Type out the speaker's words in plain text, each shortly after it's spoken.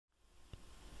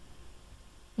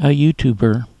A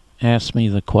YouTuber asked me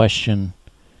the question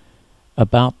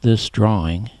about this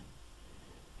drawing.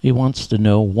 He wants to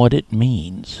know what it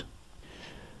means.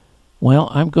 Well,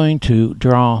 I'm going to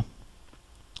draw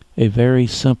a very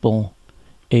simple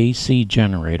AC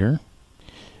generator.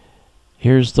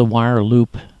 Here's the wire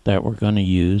loop that we're going to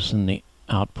use, and the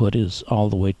output is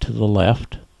all the way to the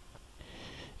left.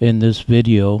 In this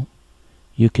video,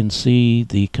 you can see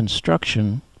the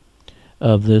construction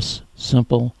of this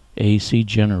simple AC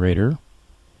generator.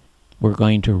 We're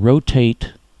going to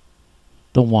rotate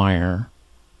the wire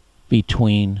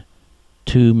between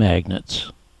two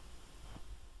magnets.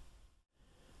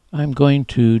 I'm going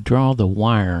to draw the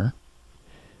wire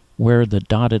where the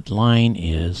dotted line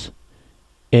is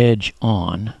edge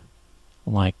on,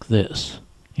 like this.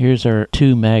 Here's our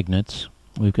two magnets.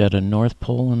 We've got a north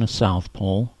pole and a south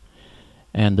pole,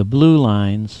 and the blue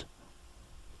lines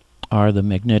are the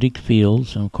magnetic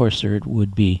fields, and of course there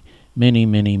would be many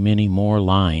more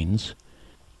lines.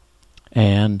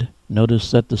 And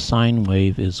notice that the sine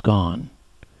wave is gone.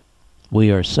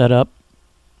 We are set up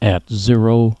at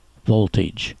 0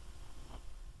 voltage.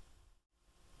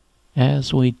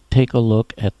 As we take a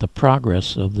look at the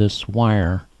progress of this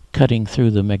wire cutting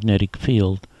through the magnetic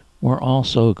field, we're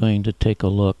also going to take a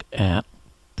look at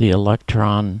the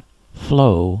electron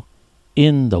flow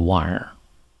in the wire.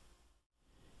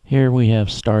 Here we have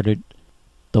started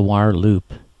the wire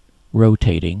loop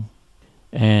rotating,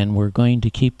 and we're going to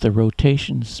keep the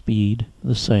rotation speed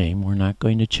the same. We're not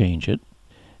going to change it.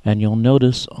 And you'll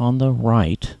notice on the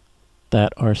right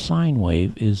that our sine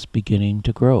wave is beginning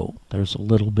to grow. There's a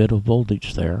little bit of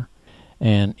voltage there,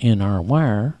 and in our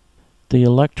wire the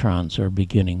electrons are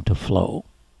beginning to flow.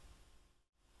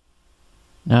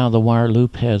 Now the wire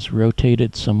loop has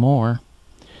rotated some more,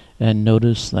 and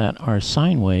notice that our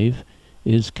sine wave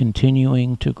is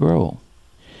continuing to grow,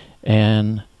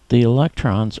 and the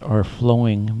electrons are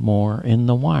flowing more in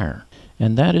the wire.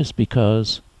 And that is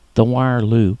because the wire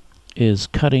loop is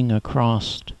cutting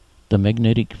across the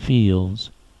magnetic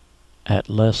fields at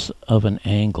less of an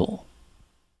angle.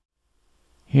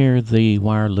 Here the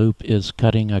wire loop is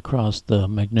cutting across the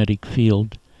magnetic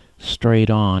field straight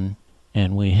on,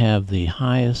 and we have the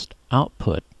highest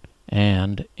output,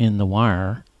 and in the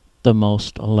wire the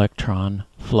most electron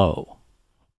flow.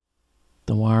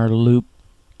 The wire loop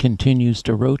continues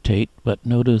to rotate, but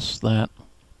notice that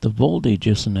the voltage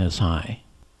isn't as high.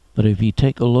 But if you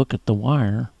take a look at the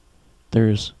wire,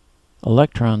 there's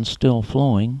electrons still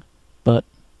flowing, but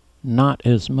not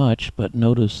as much, but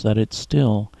notice that it's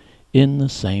still in the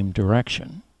same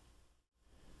direction.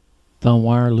 The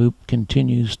wire loop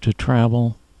continues to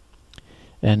travel,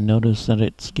 and notice that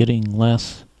it's getting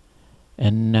less,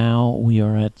 and now we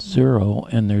are at 0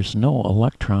 and there's no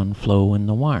electron flow in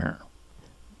the wire.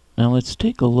 Now let's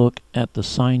take a look at the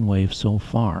sine wave so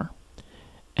far.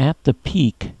 At the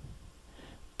peak,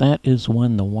 that is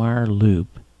when the wire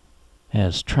loop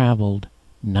has traveled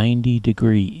 90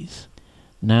 degrees.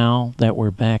 Now that we're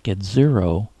back at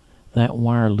 0, that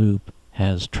wire loop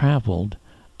has traveled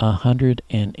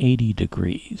 180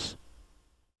 degrees.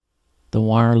 The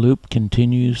wire loop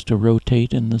continues to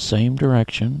rotate in the same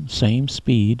direction, same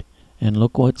speed, and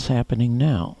look what's happening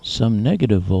now. Some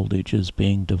negative voltage is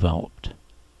being developed.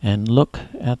 And look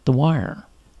at the wire.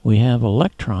 We have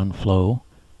electron flow,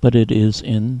 but it is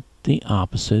in the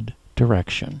opposite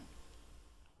direction.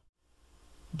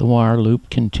 The wire loop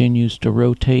continues to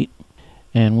rotate,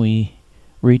 and we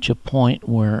reach a point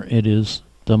where it is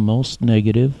the most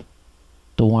negative.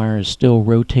 The wire is still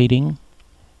rotating,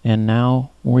 and now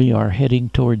we are heading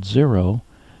towards 0,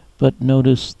 but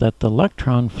notice that the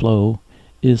electron flow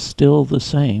is still the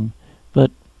same,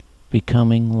 but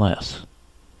becoming less.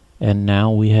 And now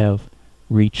we have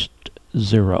reached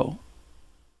 0.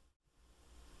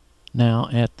 Now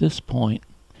at this point,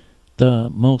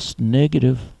 the most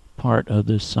negative part of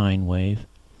this sine wave,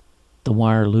 the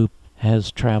wire loop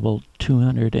has traveled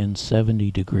 270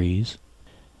 degrees,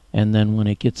 and then when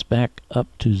it gets back up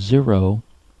to 0,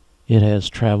 it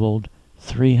has traveled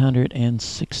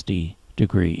 360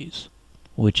 degrees,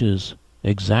 which is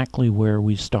exactly where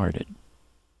we started.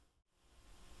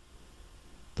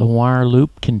 The wire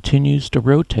loop continues to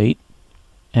rotate,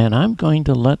 and I'm going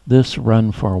to let this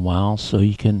run for a while so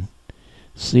you can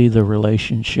see the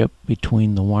relationship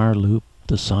between the wire loop,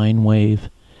 the sine wave,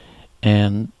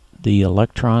 and the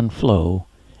electron flow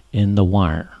in the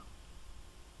wire.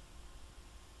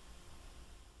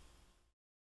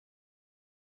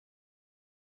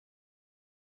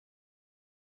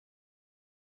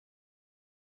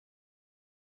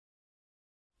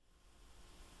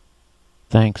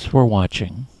 Thanks for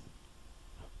watching.